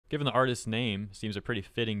Given the artist's name, seems a pretty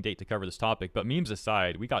fitting date to cover this topic, but memes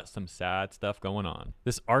aside, we got some sad stuff going on.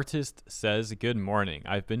 This artist says, "Good morning.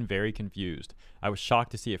 I've been very confused. I was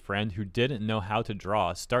shocked to see a friend who didn't know how to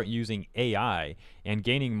draw start using AI and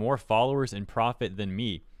gaining more followers and profit than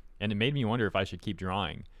me, and it made me wonder if I should keep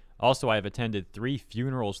drawing. Also, I have attended 3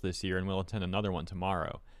 funerals this year and will attend another one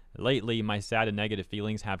tomorrow. Lately, my sad and negative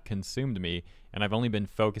feelings have consumed me, and I've only been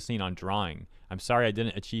focusing on drawing. I'm sorry I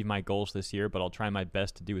didn't achieve my goals this year, but I'll try my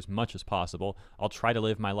best to do as much as possible. I'll try to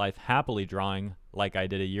live my life happily drawing like I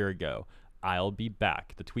did a year ago. I'll be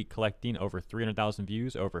back." The tweet collecting over 300,000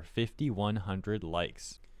 views, over 5,100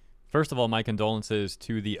 likes. First of all, my condolences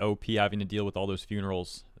to the OP having to deal with all those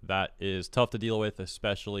funerals. That is tough to deal with,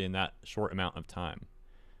 especially in that short amount of time.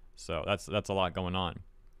 So that's a lot going on.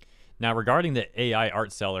 Now, regarding the AI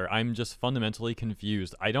art seller, I'm just fundamentally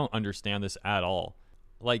confused. I don't understand this at all.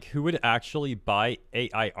 Like, who would actually buy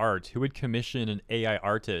AI art? Who would commission an AI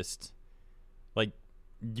artist? Like,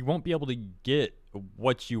 you won't be able to get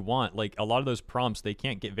what you want. Like, a lot of those prompts, they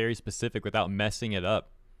can't get very specific without messing it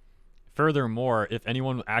up. Furthermore, if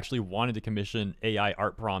anyone actually wanted to commission AI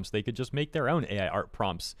art prompts, they could just make their own AI art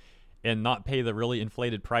prompts and not pay the really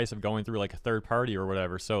inflated price of going through like a third party or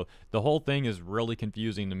whatever. So the whole thing is really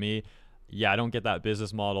confusing to me. Yeah, I don't get that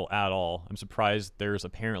business model at all. I'm surprised there's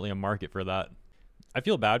apparently a market for that. I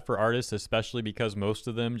feel bad for artists, especially because most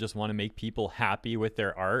of them just want to make people happy with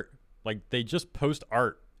their art. Like, they just post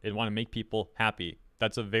art and want to make people happy.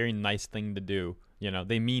 That's a very nice thing to do. You know,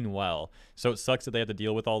 they mean well. So it sucks that they have to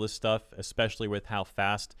deal with all this stuff, especially with how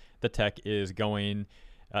fast the tech is going,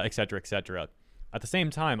 et cetera, et cetera. At the same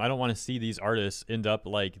time, I don't want to see these artists end up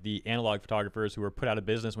like the analog photographers who were put out of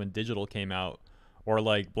business when digital came out, or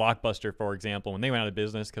like Blockbuster, for example, when they went out of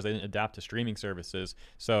business because they didn't adapt to streaming services.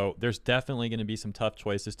 So there's definitely going to be some tough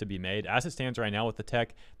choices to be made. As it stands right now with the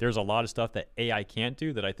tech, there's a lot of stuff that AI can't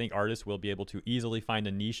do that I think artists will be able to easily find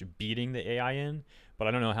a niche beating the AI in, but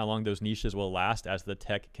I don't know how long those niches will last as the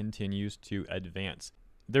tech continues to advance.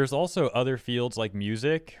 There's also other fields like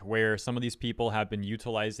music where some of these people have been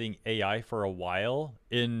utilizing AI for a while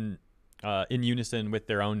in unison with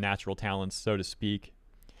their own natural talents, so to speak.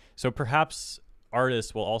 So perhaps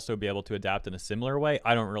artists will also be able to adapt in a similar way.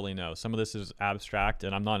 I don't really know. Some of this is abstract,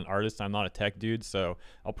 and I'm not an artist. I'm not a tech dude, so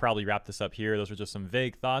I'll probably wrap this up here. Those are just some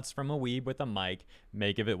vague thoughts from a weeb with a mic.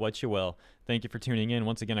 Make of it what you will. Thank you for tuning in.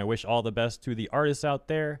 Once again, I wish all the best to the artists out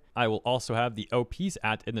there. I will also have the OP's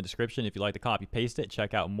in the description if you'd like to copy paste it.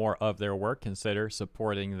 Check out more of their work. Consider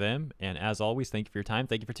supporting them. And as always, thank you for your time.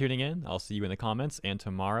 Thank you for tuning in. I'll see you in the comments and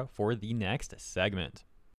tomorrow for the next segment.